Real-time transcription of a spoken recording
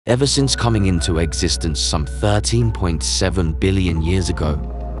Ever since coming into existence some 13.7 billion years ago,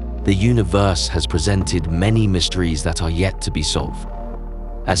 the universe has presented many mysteries that are yet to be solved.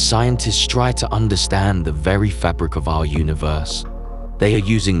 As scientists try to understand the very fabric of our universe, they are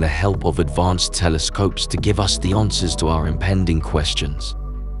using the help of advanced telescopes to give us the answers to our impending questions.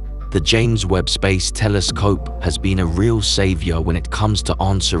 The James Webb Space Telescope has been a real savior when it comes to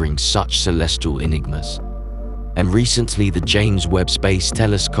answering such celestial enigmas. And recently the James Webb Space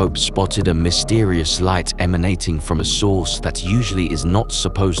Telescope spotted a mysterious light emanating from a source that usually is not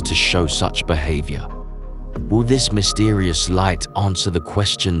supposed to show such behavior. Will this mysterious light answer the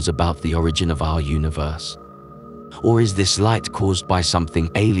questions about the origin of our universe? Or is this light caused by something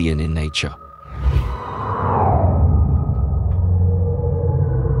alien in nature?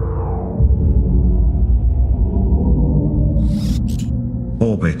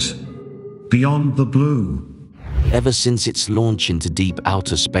 Orbit. Beyond the blue. Ever since its launch into deep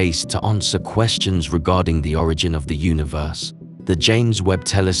outer space to answer questions regarding the origin of the universe, the James Webb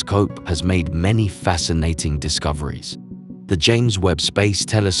Telescope has made many fascinating discoveries. The James Webb Space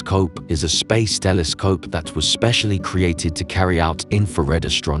Telescope is a space telescope that was specially created to carry out infrared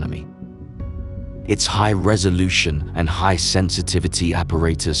astronomy. Its high resolution and high sensitivity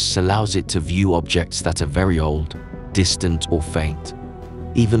apparatus allows it to view objects that are very old, distant or faint,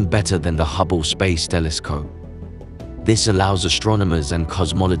 even better than the Hubble Space Telescope. This allows astronomers and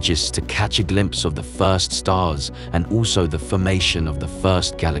cosmologists to catch a glimpse of the first stars and also the formation of the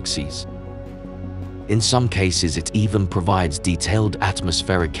first galaxies. In some cases, it even provides detailed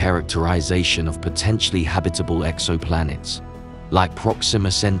atmospheric characterization of potentially habitable exoplanets, like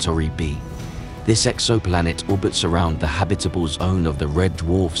Proxima Centauri b. This exoplanet orbits around the habitable zone of the red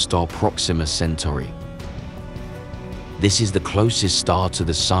dwarf star Proxima Centauri. This is the closest star to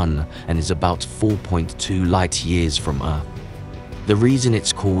the Sun and is about 4.2 light-years from Earth. The reason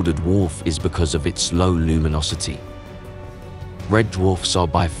it's called a dwarf is because of its low luminosity. Red dwarfs are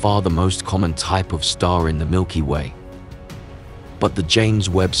by far the most common type of star in the Milky Way. But the James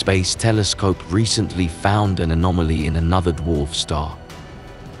Webb Space Telescope recently found an anomaly in another dwarf star.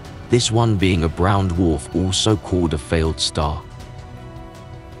 This one being a brown dwarf, also called a failed star.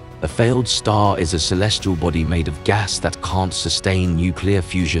 A failed star is a celestial body made of gas that can't sustain nuclear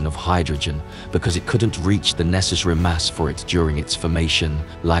fusion of hydrogen because it couldn't reach the necessary mass for it during its formation,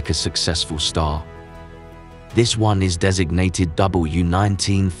 like a successful star. This one is designated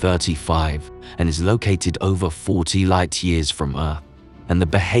W1935 and is located over 40 light-years from Earth. And the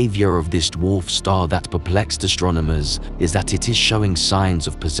behavior of this dwarf star that perplexed astronomers is that it is showing signs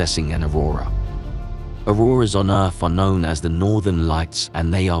of possessing an aurora. Auroras on Earth are known as the Northern Lights,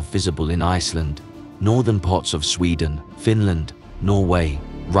 and they are visible in Iceland, northern parts of Sweden, Finland, Norway,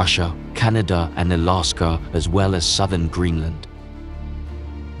 Russia, Canada and Alaska, as well as southern Greenland.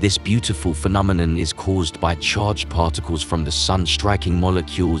 This beautiful phenomenon is caused by charged particles from the Sun striking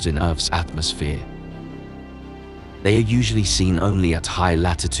molecules in Earth's atmosphere. They are usually seen only at high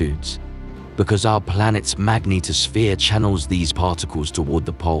latitudes, because our planet's magnetosphere channels these particles toward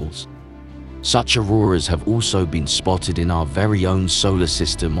the poles. Such auroras have also been spotted in our very own solar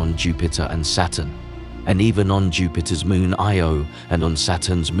system on Jupiter and Saturn, and even on Jupiter's moon Io and on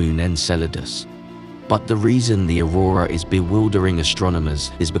Saturn's moon Enceladus. But the reason the aurora is bewildering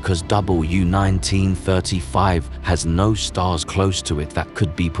astronomers is because W1935 has no stars close to it that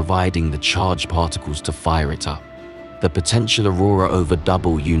could be providing the charged particles to fire it up. The potential aurora over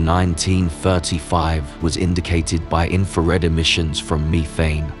W1935 was indicated by infrared emissions from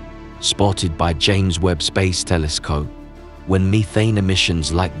methane, spotted by James Webb Space Telescope. When methane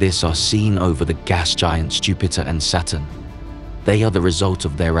emissions like this are seen over the gas giants Jupiter and Saturn, they are the result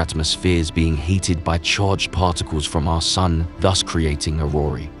of their atmospheres being heated by charged particles from our Sun, thus creating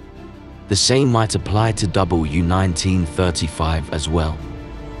aurorae. The same might apply to W1935 as well.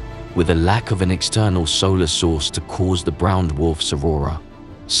 With a lack of an external solar source to cause the brown dwarf's aurora,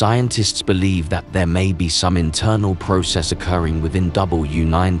 scientists believe that there may be some internal process occurring within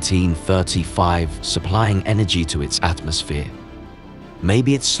W1935 supplying energy to its atmosphere.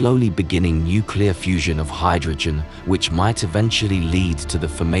 Maybe it's slowly beginning nuclear fusion of hydrogen, which might eventually lead to the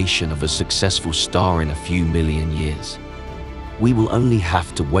formation of a successful star in a few million years. We will only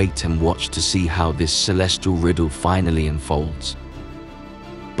have to wait and watch to see how this celestial riddle finally unfolds.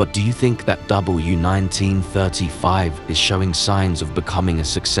 But do you think that W1935 is showing signs of becoming a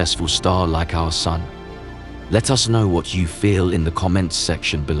successful star like our Sun? Let us know what you feel in the comments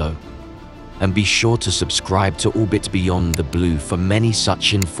section below. And be sure to subscribe to Orbit Beyond the Blue for many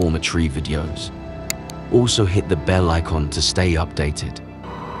such informative videos. Also hit the bell icon to stay updated.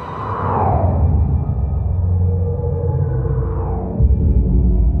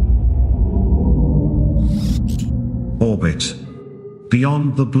 Orbit.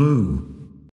 Beyond the blue.